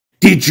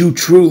Did you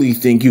truly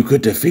think you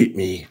could defeat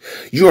me?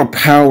 Your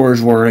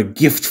powers were a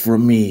gift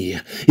from me.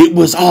 It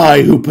was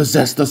I who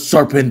possessed the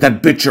serpent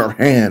that bit your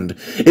hand.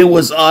 It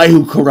was I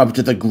who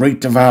corrupted the great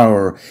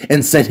devourer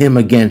and set him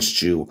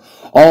against you.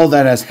 All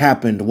that has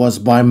happened was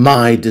by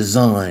my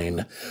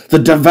design. The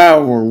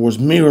devourer was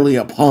merely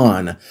a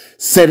pawn,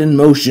 set in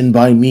motion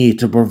by me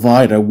to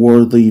provide a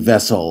worthy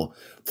vessel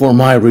for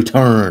my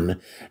return.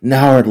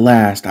 Now at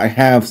last I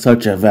have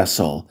such a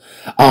vessel.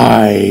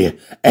 I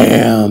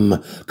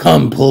am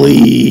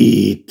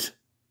complete.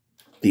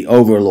 The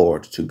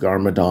Overlord to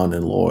Garmadon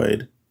and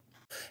Lloyd.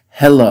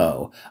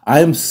 Hello,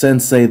 I'm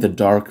Sensei the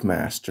Dark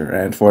Master,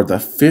 and for the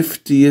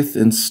 50th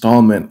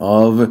installment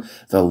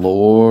of the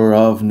Lore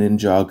of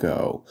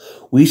Ninjago,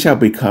 we shall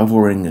be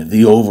covering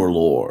the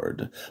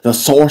Overlord, the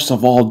source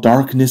of all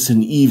darkness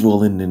and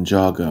evil in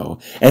Ninjago,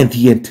 and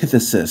the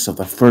antithesis of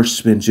the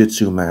first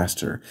spinjitzu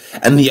master,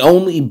 and the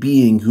only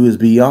being who is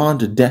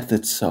beyond death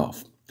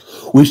itself.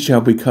 We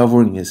shall be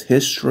covering his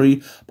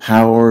history,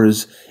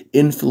 powers,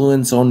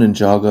 influence on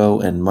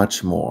Ninjago, and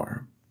much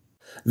more.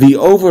 The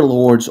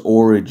Overlord's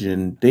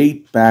origin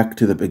date back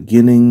to the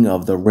beginning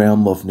of the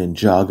realm of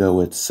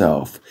Ninjago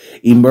itself.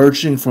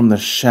 Emerging from the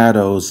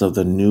shadows of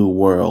the New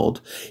World,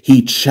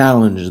 he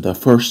challenged the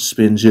first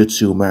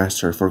spinjitzu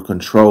master for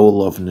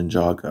control of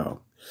Ninjago.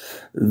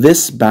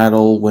 This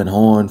battle went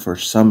on for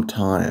some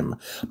time,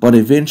 but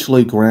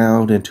eventually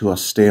ground into a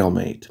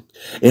stalemate.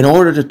 In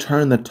order to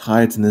turn the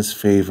tides in his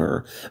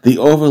favor, the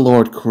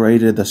Overlord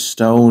created the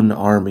Stone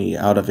Army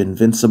out of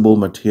invincible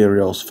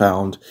materials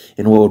found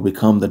in what would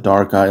become the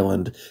Dark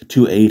Island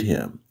to aid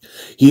him.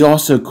 He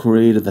also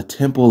created the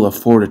Temple of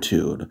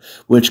Fortitude,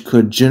 which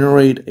could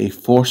generate a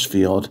force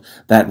field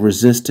that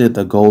resisted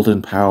the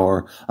golden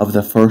power of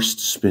the first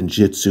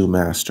spinjitzu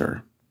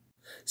master.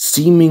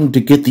 Seeming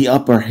to get the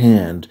upper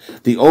hand,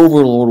 the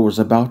Overlord was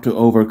about to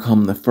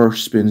overcome the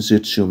first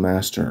spinjitzu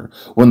master,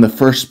 when the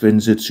first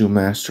spinjitzu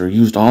master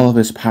used all of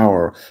his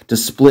power to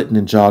split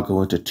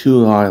Ninjago into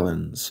two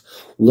islands.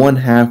 One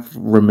half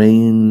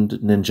remained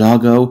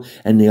Ninjago,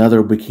 and the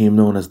other became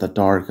known as the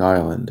Dark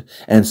Island,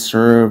 and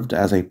served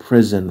as a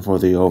prison for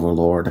the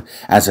Overlord,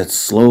 as it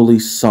slowly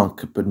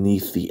sunk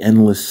beneath the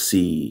endless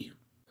sea.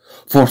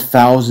 For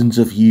thousands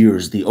of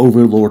years, the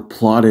Overlord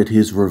plotted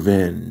his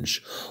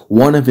revenge.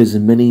 One of his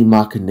many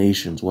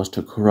machinations was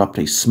to corrupt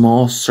a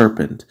small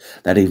serpent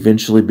that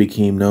eventually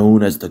became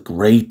known as the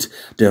Great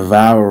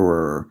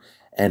Devourer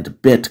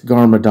and bit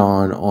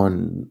Garmadon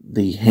on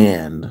the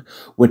hand,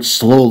 which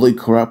slowly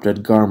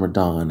corrupted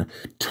Garmadon,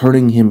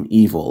 turning him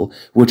evil,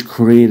 which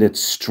created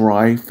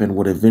strife and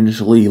would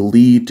eventually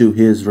lead to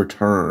his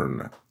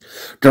return.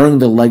 During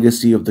the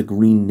legacy of the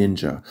Green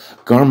Ninja,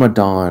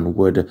 Garmadon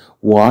would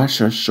wash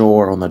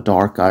ashore on the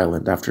Dark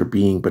Island after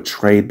being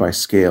betrayed by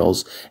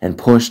Scales and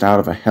pushed out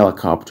of a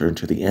helicopter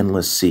into the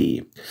endless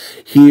sea.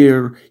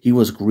 Here, he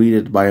was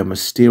greeted by a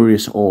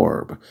mysterious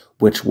orb,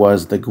 which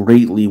was the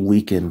greatly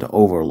weakened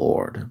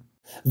Overlord.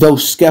 Though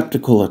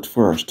skeptical at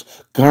first,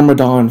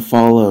 Garmadon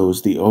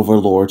follows the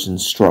Overlord's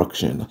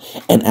instruction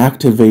and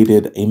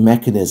activated a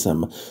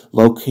mechanism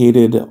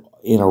located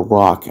in a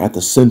rock at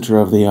the center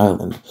of the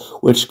island,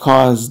 which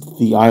caused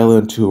the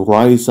island to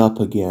rise up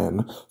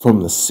again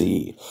from the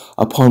sea.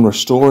 Upon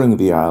restoring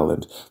the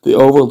island, the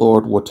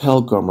Overlord would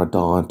tell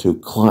Garmadon to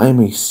climb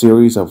a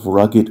series of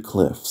rugged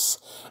cliffs,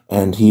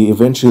 and he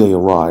eventually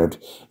arrived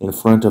in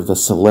front of the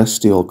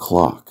Celestial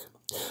Clock.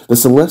 The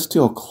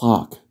Celestial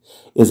Clock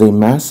is a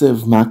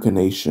massive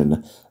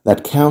machination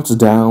that counts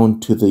down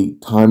to the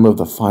time of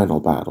the final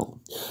battle.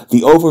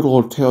 The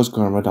Overlord tells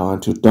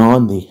Garmadon to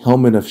don the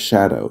Helmet of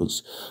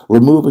Shadows,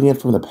 removing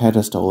it from the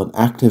pedestal and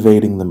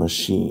activating the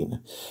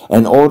machine,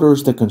 and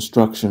orders the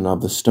construction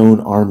of the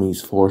Stone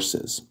Army's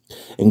forces,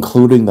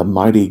 including the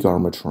mighty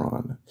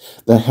Garmatron.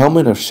 The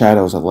Helmet of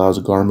Shadows allows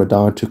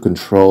Garmadon to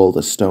control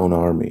the Stone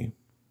Army.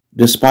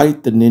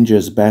 Despite the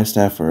ninja's best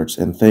efforts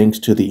and thanks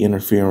to the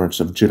interference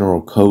of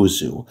General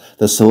Kozu,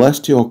 the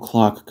Celestial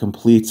Clock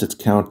completes its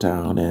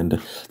countdown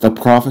and the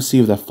prophecy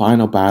of the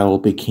final battle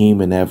became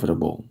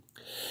inevitable.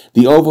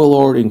 The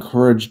Overlord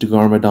encouraged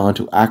Garmadon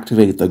to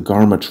activate the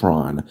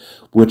Garmatron,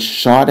 which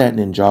shot at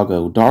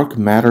Ninjago dark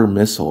matter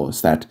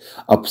missiles that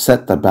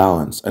upset the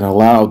balance and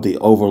allowed the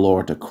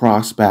Overlord to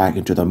cross back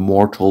into the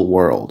mortal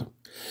world.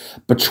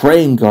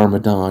 Betraying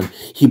Garmadon,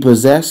 he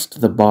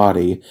possessed the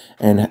body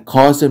and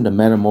caused him to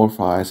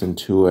metamorphose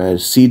into a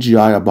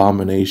CGI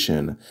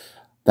abomination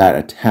that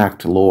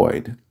attacked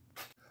Lloyd.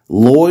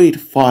 Lloyd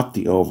fought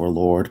the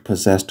Overlord,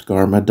 possessed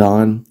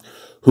Garmadon,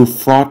 who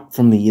fought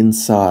from the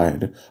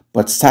inside,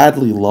 but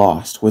sadly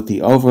lost, with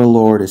the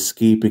Overlord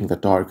escaping the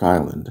Dark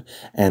Island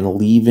and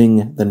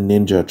leaving the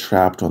ninja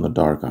trapped on the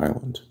Dark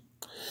Island.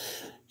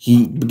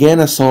 He began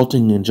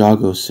assaulting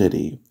Ninjago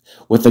City,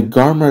 with the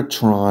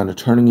Garmatron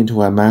turning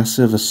into a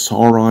massive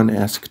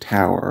Sauron-esque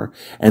tower,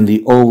 and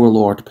the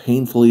Overlord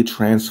painfully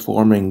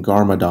transforming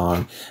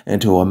Garmadon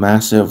into a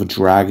massive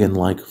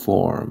dragon-like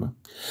form.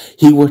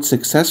 He would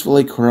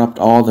successfully corrupt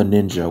all the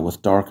ninja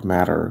with dark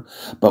matter,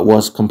 but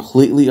was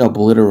completely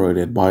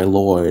obliterated by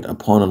Lloyd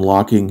upon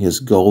unlocking his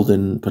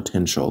golden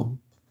potential.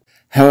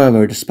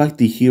 However, despite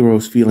the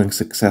heroes feeling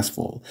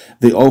successful,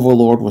 the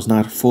Overlord was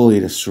not fully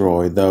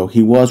destroyed, though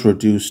he was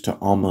reduced to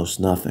almost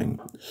nothing.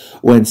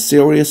 When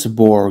Sirius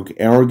Borg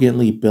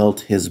arrogantly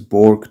built his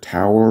Borg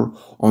Tower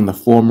on the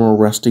former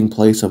resting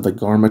place of the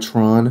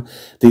Garmatron,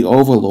 the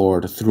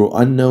Overlord, through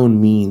unknown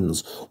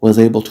means, was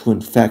able to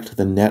infect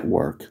the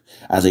network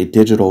as a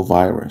digital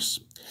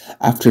virus.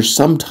 After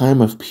some time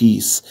of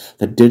peace,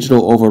 the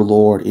digital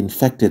Overlord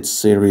infected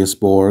Sirius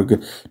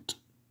Borg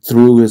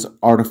through his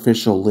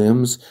artificial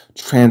limbs,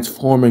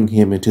 transforming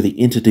him into the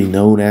entity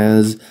known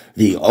as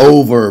the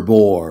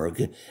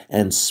Overborg,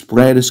 and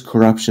spread his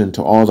corruption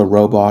to all the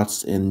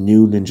robots in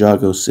New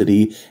Ninjago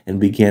City and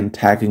began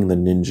attacking the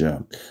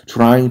ninja,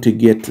 trying to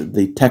get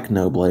the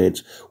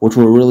Technoblades, which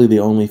were really the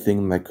only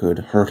thing that could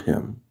hurt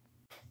him.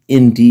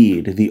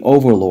 Indeed, the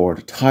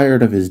Overlord,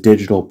 tired of his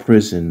digital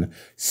prison,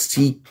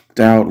 seeked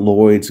out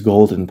Lloyd's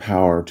golden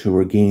power to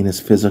regain his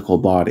physical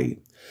body.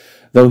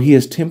 Though he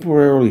is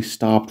temporarily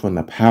stopped when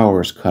the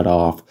power is cut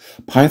off,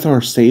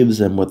 Pythor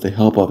saves him with the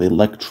help of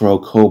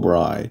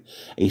Electro-Cobrae,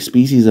 a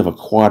species of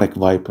aquatic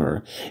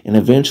viper, and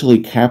eventually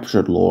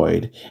captured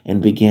Lloyd and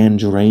began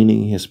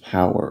draining his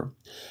power.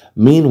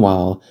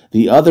 Meanwhile,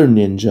 the other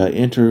ninja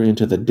enter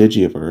into the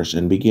Digiverse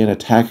and begin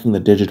attacking the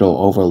digital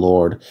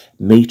Overlord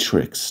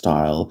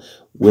Matrix-style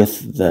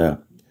with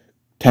the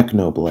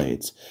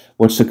Technoblades,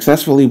 which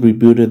successfully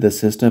rebooted the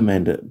system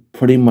and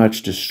pretty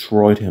much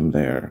destroyed him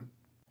there.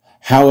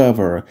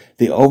 However,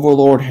 the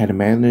Overlord had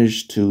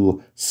managed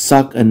to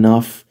suck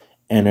enough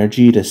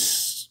energy to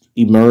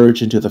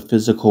emerge into the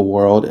physical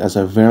world as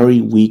a very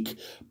weak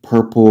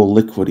purple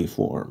liquidy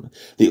form.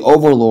 The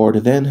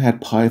Overlord then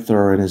had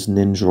Pythor and his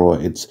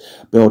Nindroids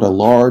build a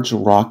large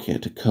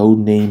rocket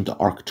codenamed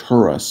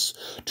Arcturus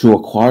to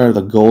acquire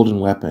the golden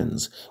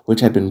weapons, which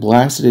had been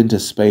blasted into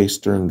space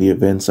during the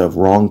events of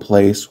Wrong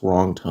Place,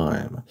 Wrong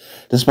Time.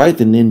 Despite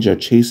the ninja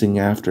chasing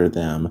after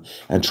them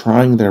and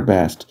trying their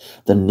best,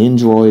 the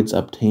Nindroids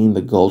obtained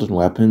the golden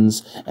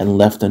weapons and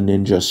left the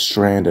ninja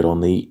stranded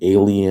on the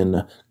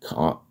alien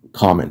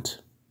comet.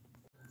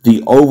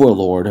 The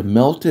Overlord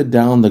melted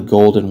down the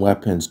golden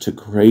weapons to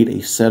create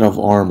a set of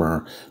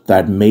armor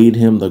that made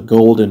him the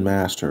Golden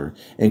Master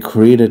and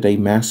created a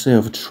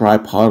massive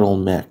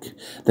tripodal mech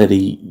that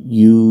he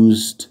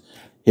used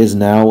his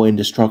now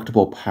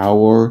indestructible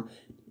power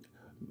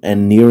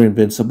and near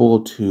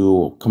invincible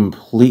to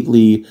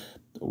completely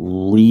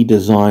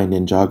redesign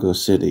Ninjago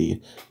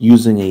City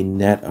using a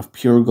net of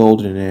pure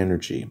golden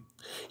energy.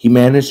 He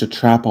managed to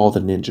trap all the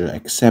ninja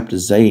except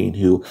Zane,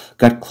 who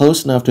got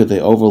close enough to the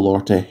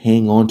Overlord to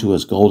hang on to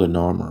his golden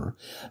armor.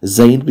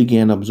 Zane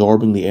began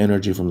absorbing the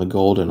energy from the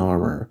golden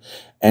armor,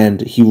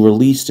 and he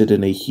released it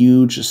in a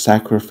huge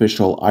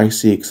sacrificial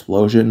icy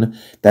explosion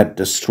that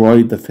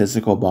destroyed the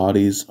physical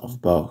bodies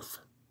of both.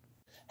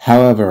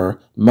 However,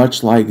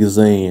 much like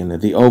Zane,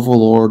 the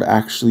Overlord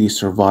actually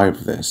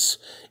survived this,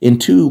 in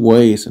two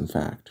ways in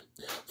fact.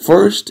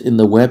 First, in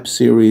the web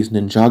series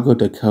Ninjago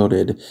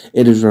Decoded,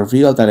 it is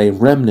revealed that a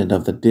remnant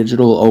of the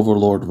digital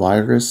Overlord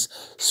virus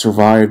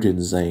survived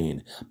in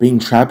Zane, being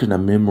trapped in a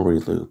memory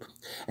loop,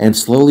 and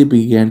slowly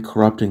began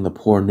corrupting the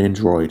poor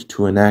Nindroid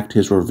to enact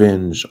his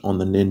revenge on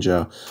the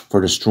ninja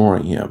for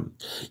destroying him,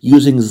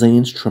 using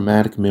Zane's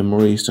traumatic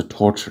memories to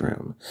torture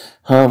him.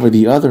 However,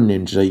 the other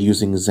ninja,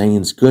 using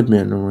Zane's good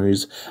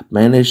memories,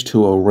 managed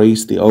to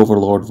erase the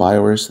Overlord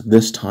virus,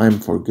 this time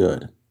for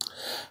good.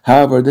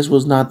 However, this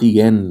was not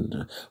the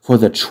end, for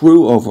the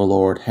true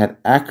Overlord had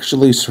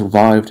actually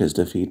survived his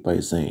defeat by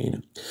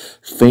Zane.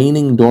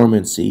 Feigning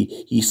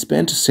dormancy, he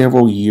spent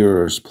several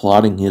years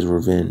plotting his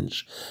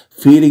revenge,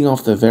 feeding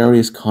off the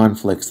various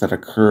conflicts that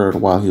occurred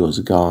while he was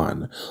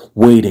gone,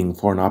 waiting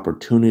for an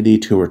opportunity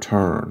to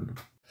return.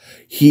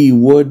 He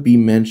would be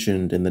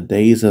mentioned in the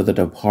Days of the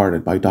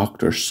Departed by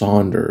Dr.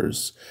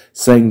 Saunders,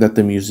 saying that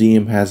the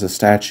museum has a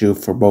statue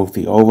for both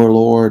the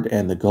Overlord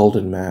and the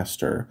Golden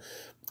Master,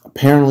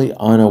 apparently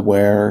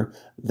unaware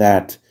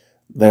that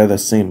they're the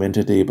same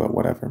entity, but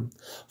whatever.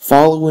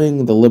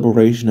 Following the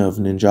liberation of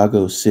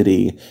Ninjago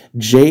City,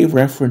 Jay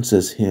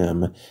references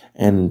him,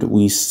 and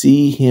we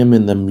see him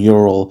in the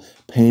mural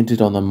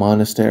painted on the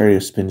monastery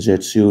of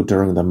Spinjitzu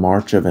during the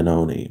March of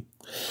Enoni.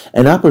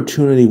 An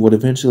opportunity would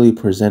eventually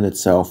present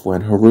itself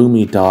when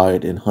Harumi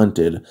died and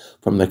hunted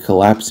from the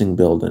collapsing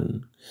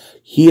building.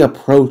 He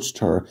approached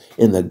her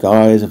in the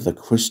guise of the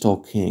Crystal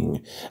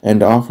King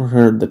and offered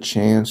her the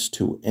chance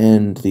to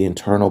end the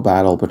internal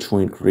battle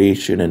between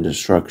creation and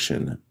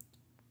destruction.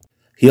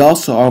 He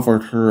also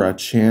offered her a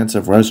chance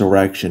of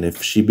resurrection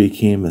if she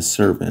became a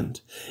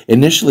servant.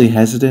 Initially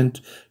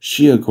hesitant,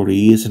 she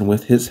agrees, and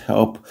with his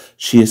help,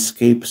 she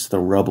escapes the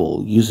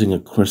rubble using a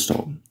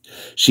crystal.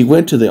 She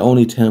went to the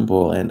Oni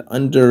temple and,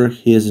 under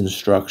his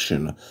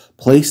instruction,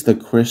 placed the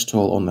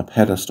crystal on the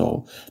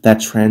pedestal that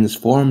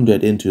transformed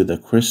it into the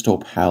Crystal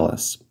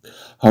Palace.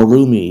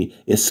 Harumi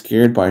is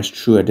scared by his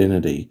true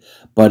identity,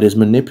 but is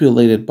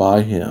manipulated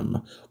by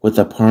him with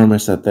the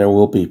promise that there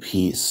will be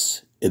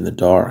peace in the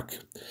dark,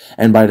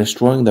 and by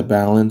destroying the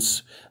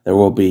balance, there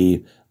will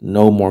be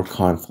no more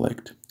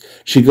conflict.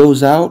 She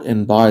goes out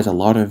and buys a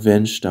lot of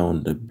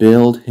Vengestone to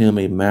build him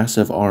a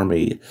massive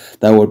army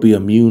that would be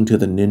immune to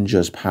the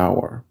ninja's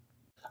power.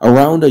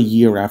 Around a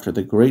year after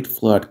the Great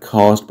Flood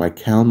caused by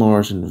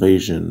Kalmar's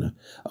invasion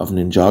of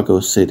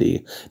Ninjago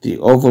City, the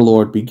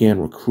Overlord began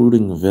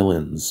recruiting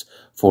villains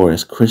for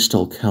his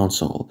Crystal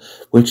Council,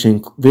 which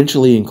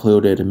eventually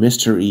included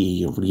Mr.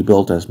 E,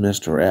 rebuilt as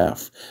Mr.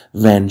 F,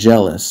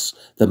 Vangelis,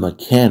 the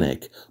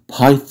Mechanic,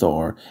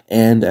 Pythor,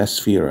 and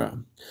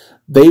Asphira.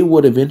 They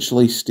would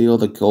eventually steal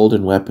the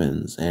golden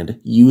weapons, and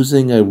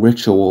using a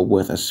ritual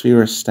with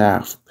Asphira's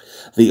staff,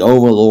 the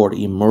Overlord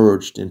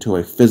emerged into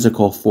a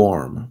physical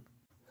form.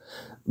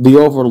 The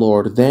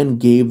Overlord then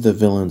gave the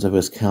villains of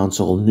his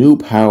council new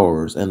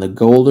powers, and the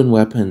golden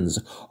weapons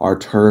are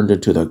turned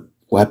into the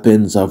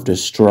weapons of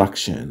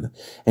destruction,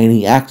 and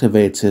he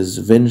activates his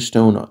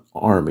Vengestone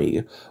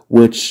army,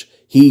 which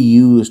he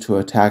used to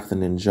attack the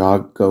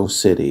Ninjago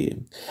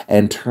city,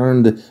 and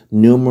turned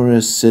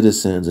numerous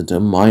citizens into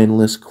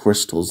mindless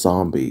crystal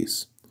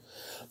zombies.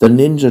 The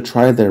ninja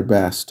tried their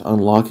best,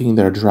 unlocking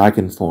their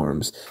dragon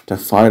forms to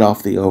fight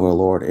off the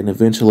Overlord, and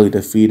eventually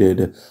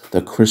defeated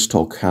the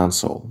Crystal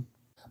Council.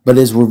 But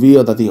it is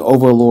revealed that the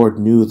Overlord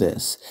knew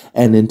this,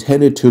 and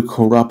intended to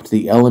corrupt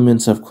the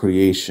elements of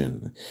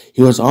creation.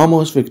 He was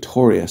almost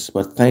victorious,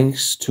 but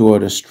thanks to a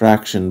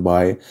distraction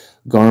by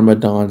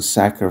Garmadon's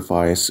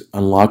sacrifice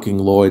unlocking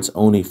Lloyd's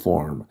Oni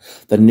form,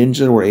 the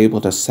ninja were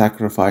able to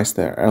sacrifice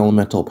their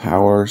elemental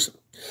powers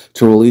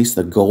to release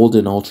the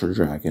Golden Ultra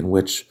Dragon,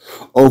 which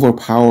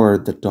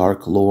overpowered the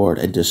Dark Lord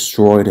and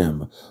destroyed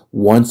him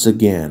once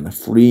again,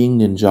 freeing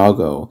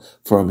Ninjago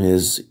from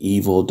his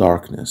evil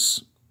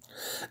darkness.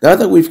 Now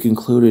that we've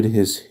concluded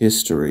his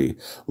history,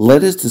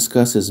 let us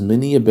discuss his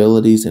many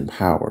abilities and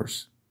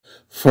powers.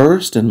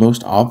 First, and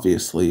most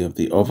obviously of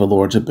the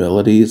Overlord's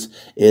abilities,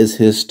 is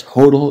his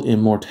total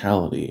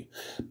immortality.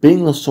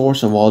 Being the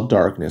source of all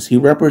darkness, he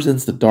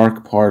represents the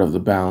dark part of the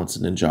balance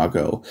in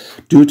Ninjago,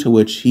 due to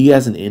which he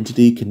as an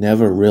entity can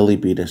never really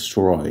be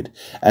destroyed,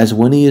 as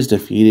when he is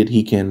defeated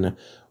he can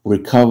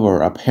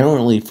recover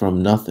apparently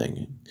from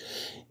nothing.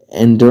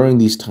 And during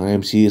these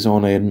times he is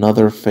on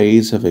another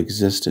phase of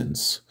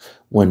existence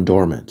when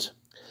dormant,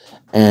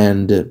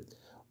 and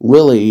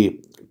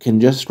really can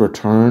just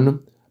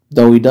return,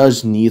 though he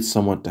does need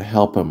someone to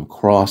help him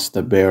cross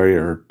the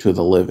barrier to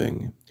the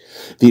living.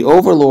 The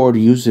Overlord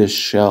uses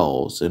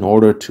shells in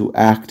order to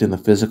act in the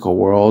physical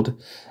world,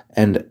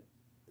 and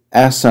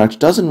as such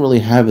doesn't really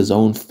have his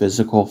own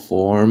physical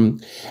form,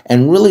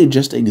 and really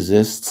just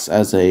exists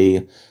as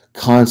a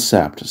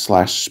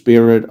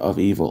concept/spirit of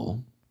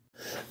evil.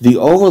 The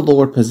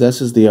Overlord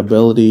possesses the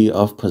ability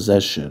of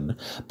possession,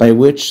 by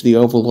which the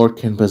Overlord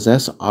can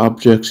possess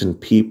objects and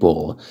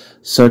people,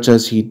 such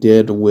as he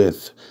did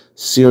with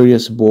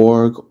Sirius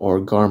Borg or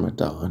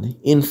Garmadon.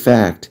 In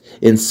fact,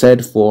 in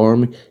said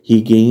form,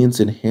 he gains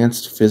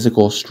enhanced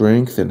physical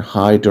strength and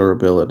high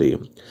durability.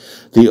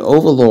 The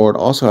Overlord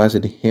also has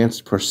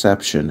enhanced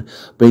perception,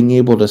 being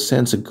able to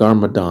sense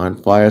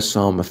Garmadon via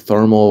some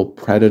thermal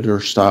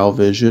predator-style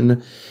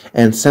vision,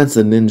 and sense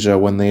a ninja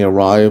when they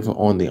arrive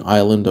on the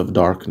Island of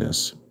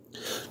Darkness.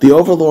 The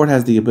Overlord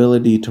has the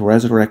ability to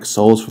resurrect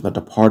souls from the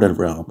departed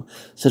realm,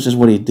 such as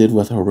what he did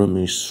with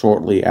Harumi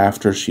shortly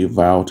after she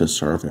vowed to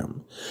serve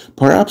him.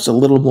 Perhaps a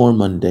little more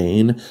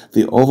mundane,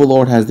 the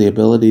Overlord has the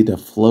ability to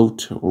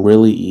float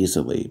really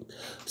easily,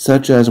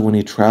 such as when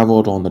he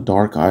traveled on the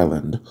Dark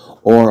Island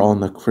or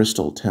on the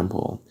Crystal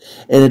Temple.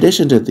 In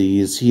addition to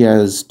these, he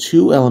has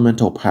two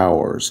elemental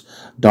powers,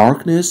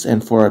 darkness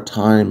and for a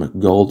time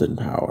golden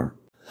power.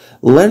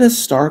 Let us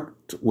start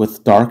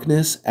with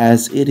darkness,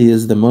 as it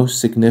is the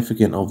most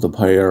significant of the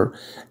pair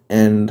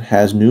and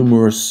has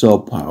numerous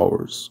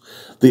sub-powers.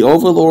 The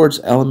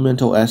Overlord's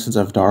elemental essence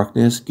of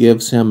darkness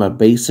gives him a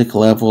basic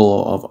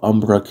level of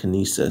umbra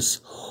kinesis,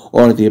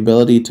 or the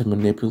ability to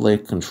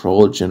manipulate,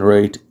 control,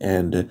 generate,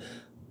 and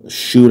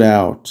shoot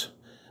out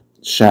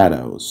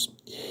shadows.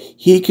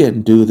 He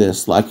can do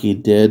this like he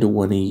did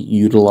when he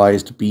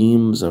utilized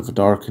beams of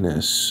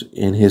darkness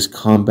in his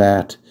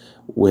combat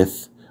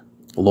with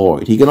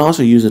Lloyd. He can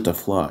also use it to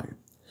fly.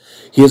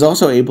 He is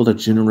also able to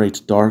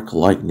generate dark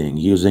lightning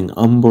using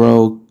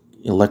umbro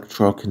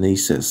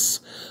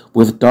electrokinesis.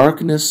 With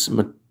darkness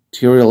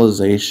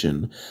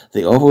materialization,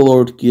 the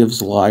Overlord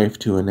gives life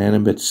to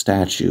inanimate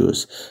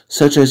statues,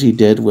 such as he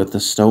did with the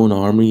Stone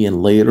Army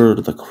and later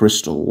the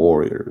Crystal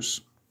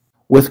Warriors.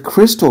 With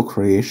crystal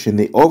creation,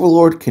 the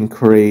Overlord can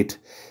create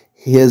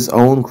his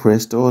own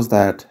crystals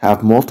that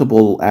have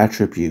multiple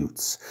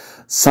attributes.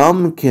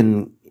 Some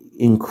can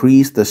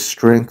increase the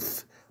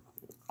strength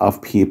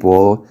of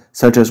people,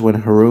 such as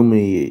when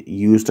Harumi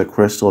used a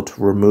crystal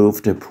to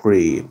remove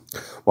debris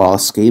while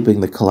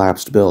escaping the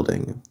collapsed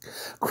building.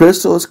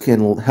 Crystals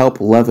can help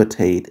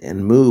levitate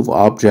and move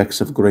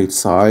objects of great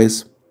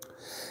size,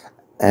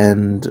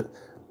 and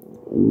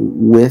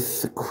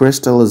with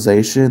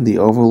crystallization, the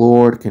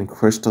Overlord can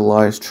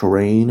crystallize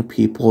terrain,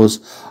 peoples,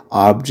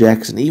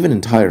 objects, and even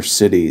entire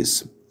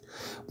cities.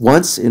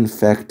 Once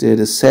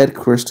infected, said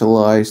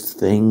crystallized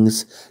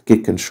things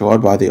get controlled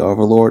by the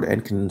Overlord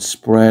and can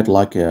spread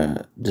like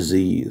a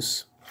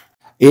disease.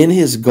 In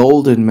his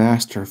golden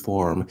master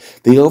form,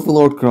 the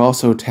Overlord could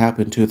also tap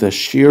into the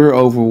sheer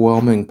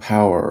overwhelming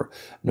power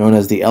known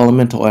as the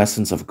elemental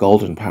essence of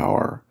golden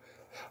power.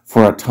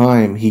 For a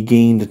time, he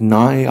gained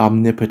nigh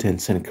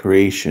omnipotence in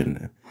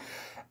creation.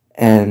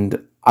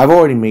 And I've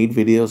already made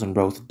videos on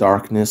both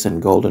darkness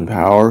and golden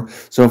power,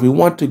 so if you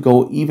want to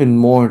go even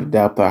more into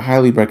depth, I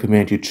highly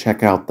recommend you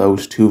check out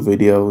those two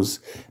videos,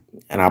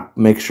 and I'll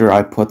make sure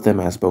I put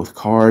them as both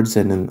cards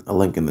and in a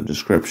link in the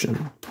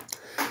description.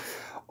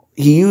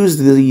 He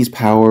used these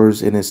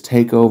powers in his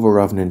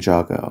takeover of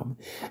Ninjago.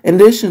 In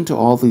addition to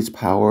all these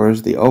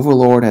powers, the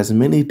Overlord has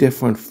many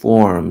different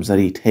forms that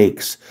he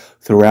takes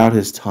throughout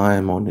his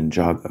time on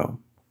Ninjago.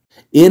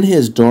 In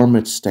his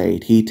dormant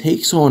state, he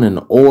takes on an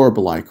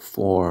orb-like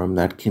form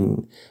that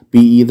can be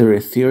either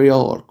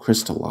ethereal or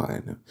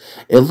crystalline.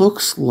 It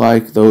looks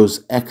like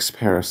those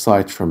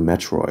X-parasites from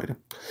Metroid.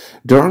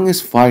 During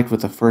his fight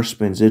with the first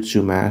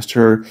spinjitzu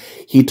master,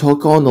 he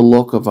took on the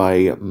look of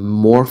a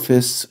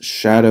amorphous,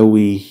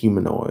 shadowy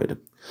humanoid.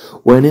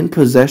 When in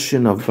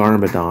possession of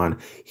Garmadon,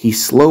 he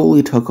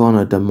slowly took on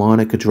a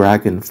demonic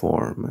dragon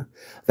form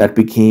that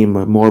became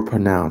more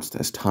pronounced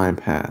as time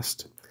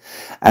passed.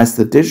 As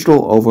the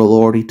digital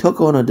Overlord, he took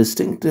on a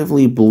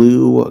distinctively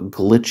blue,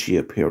 glitchy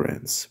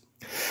appearance.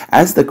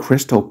 As the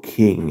Crystal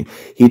King,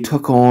 he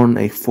took on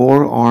a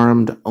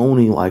four-armed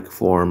Oni-like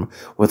form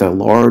with a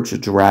large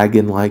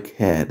dragon-like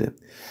head,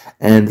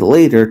 and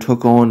later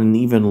took on an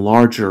even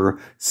larger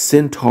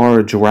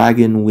centaur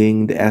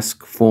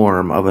dragon-winged-esque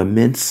form of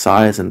immense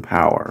size and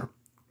power.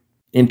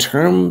 In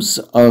terms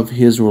of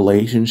his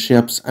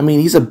relationships,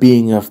 he's a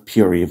being of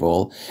pure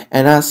evil,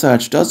 and as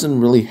such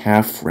doesn't really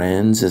have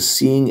friends, is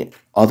seeing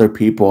other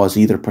people as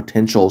either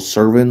potential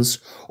servants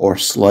or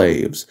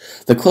slaves.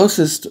 The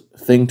closest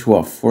thing to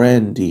a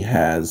friend he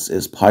has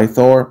is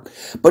Pythor,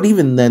 but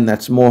even then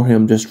that's more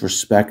him just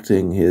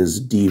respecting his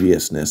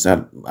deviousness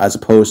as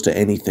opposed to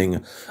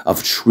anything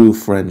of true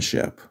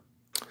friendship.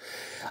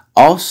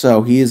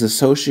 Also, he is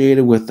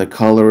associated with the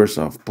colors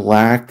of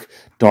black,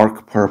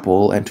 dark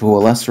purple, and to a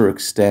lesser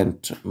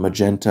extent,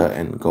 magenta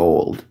and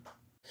gold.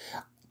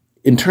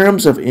 In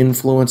terms of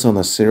influence on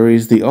the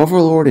series, the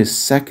Overlord is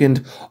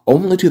second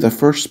only to the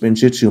first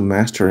spinjitzu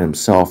master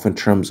himself in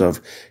terms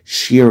of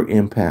sheer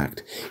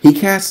impact. He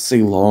casts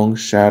a long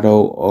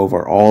shadow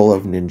over all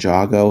of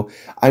Ninjago.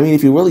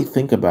 If you really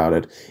think about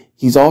it,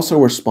 he's also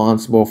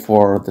responsible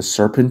for the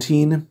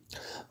Serpentine,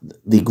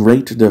 the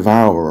Great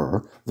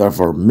Devourer, the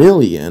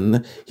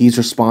Vermilion. He's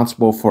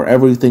responsible for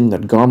everything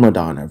that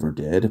Garmadon ever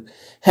did.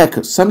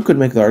 Heck, some could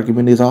make the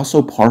argument he's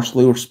also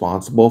partially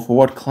responsible for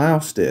what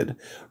Klaus did.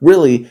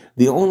 Really,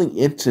 the only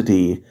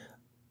entity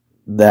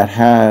that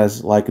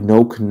has,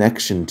 no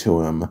connection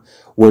to him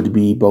would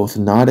be both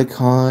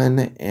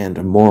Nadekon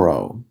and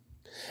Moro.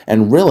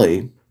 And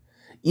really,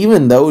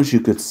 even those you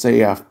could say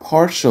have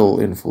partial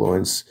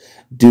influence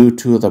due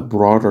to the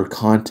broader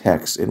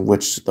context in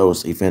which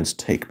those events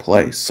take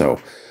place. So,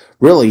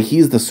 really,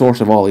 he's the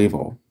source of all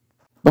evil.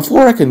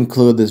 Before I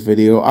conclude this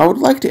video, I would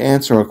like to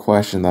answer a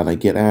question that I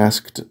get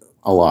asked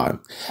a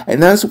lot,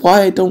 and that's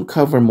why I don't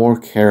cover more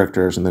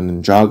characters in the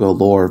Ninjago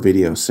lore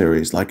video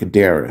series like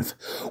Dareth,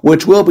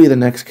 which will be the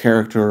next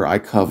character I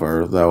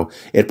cover, though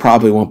it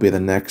probably won't be the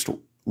next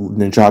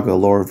Ninjago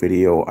lore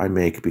video I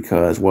make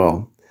because,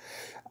 well,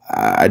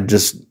 I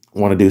just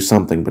want to do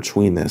something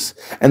between this.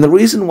 And the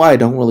reason why I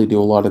don't really do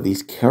a lot of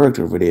these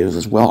character videos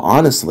is, well,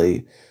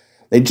 honestly,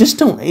 they just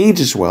don't age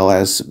as well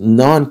as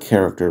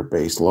non-character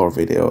based lore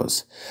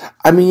videos.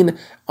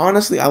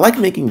 Honestly, I like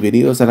making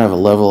videos that have a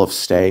level of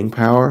staying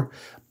power.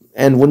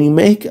 And when you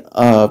make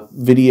a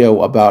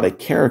video about a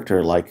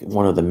character like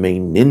one of the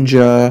main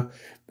ninja,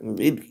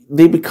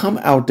 they become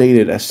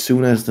outdated as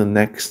soon as the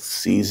next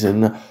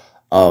season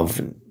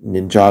of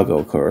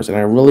Ninjago occurs. And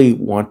I really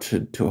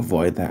wanted to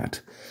avoid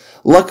that.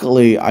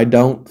 Luckily, I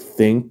don't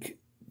think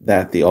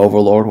that the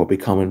Overlord will be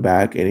coming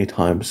back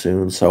anytime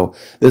soon, so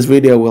this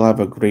video will have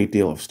a great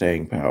deal of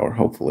staying power,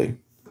 hopefully.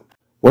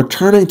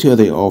 Returning to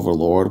the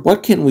Overlord,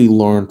 what can we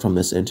learn from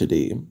this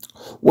entity?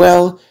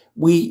 Well,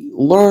 we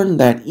learn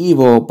that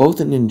evil,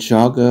 both in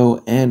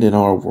Ninjago and in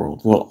our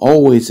world, will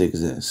always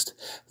exist,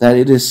 that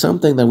it is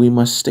something that we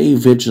must stay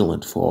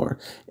vigilant for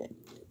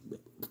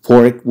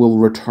it will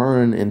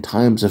return in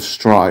times of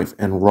strife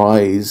and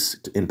rise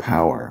in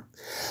power.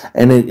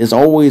 And it is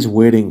always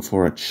waiting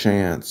for a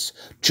chance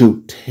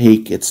to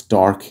take its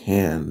dark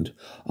hand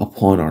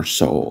upon our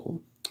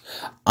soul.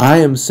 I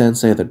am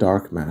Sensei the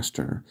Dark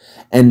Master,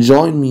 and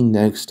join me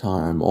next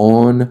time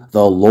on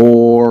the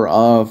Lore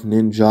of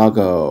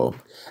Ninjago,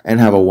 and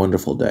have a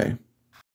wonderful day.